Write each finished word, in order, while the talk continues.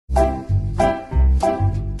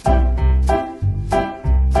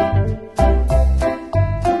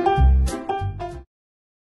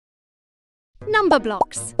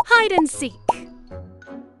Numberblocks, hide and seek.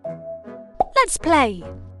 Let's play.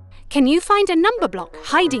 Can you find a number block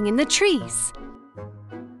hiding in the trees?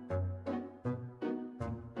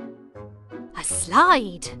 A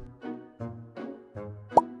slide.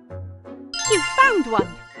 You found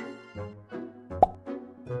one.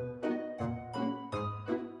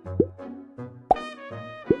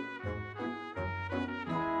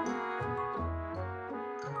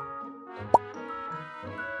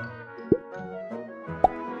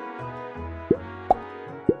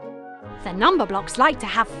 The Numberblocks like to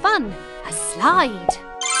have fun. A slide.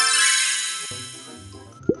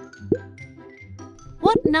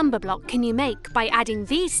 What number block can you make by adding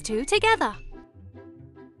these two together?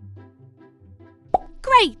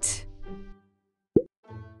 Great!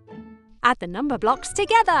 Add the Numberblocks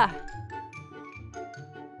together.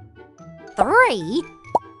 3,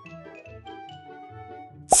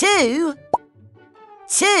 2,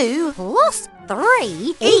 2 plus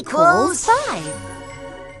 3 equals 5.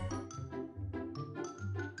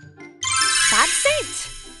 That's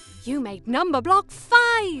it! You made number block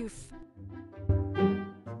 5.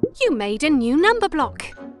 You made a new number block.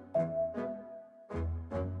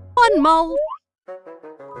 One mole.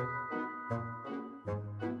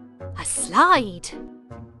 A slide.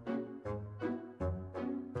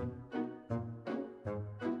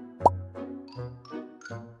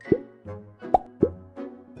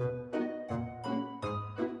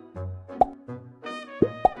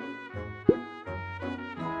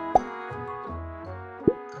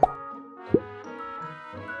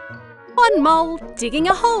 One mole digging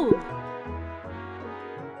a hole.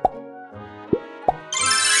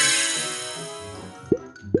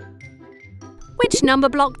 Which number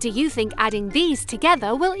block do you think adding these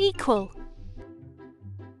together will equal?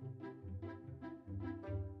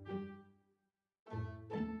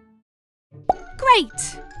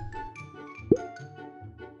 Great!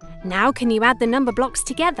 Now can you add the number blocks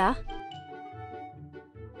together?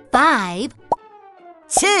 5,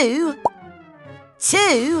 2,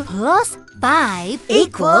 2 plus 5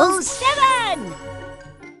 equals 7.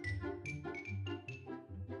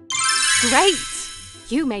 Great!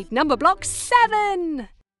 You made number block 7.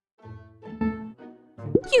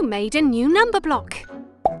 You made a new number block.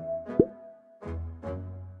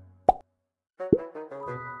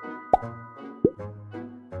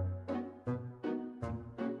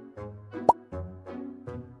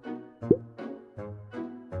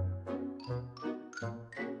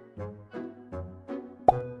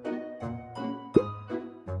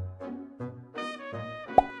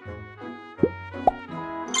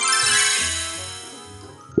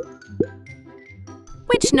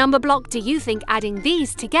 Which number block do you think adding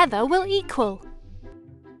these together will equal?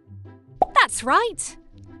 That's right!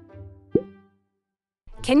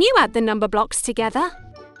 Can you add the number blocks together?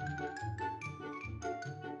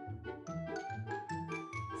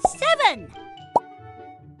 7,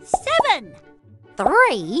 7,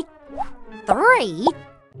 3, 3,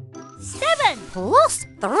 7 plus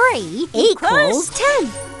 3 equals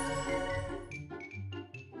 10.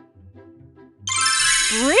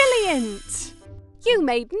 Brilliant! You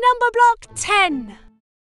made number block 10.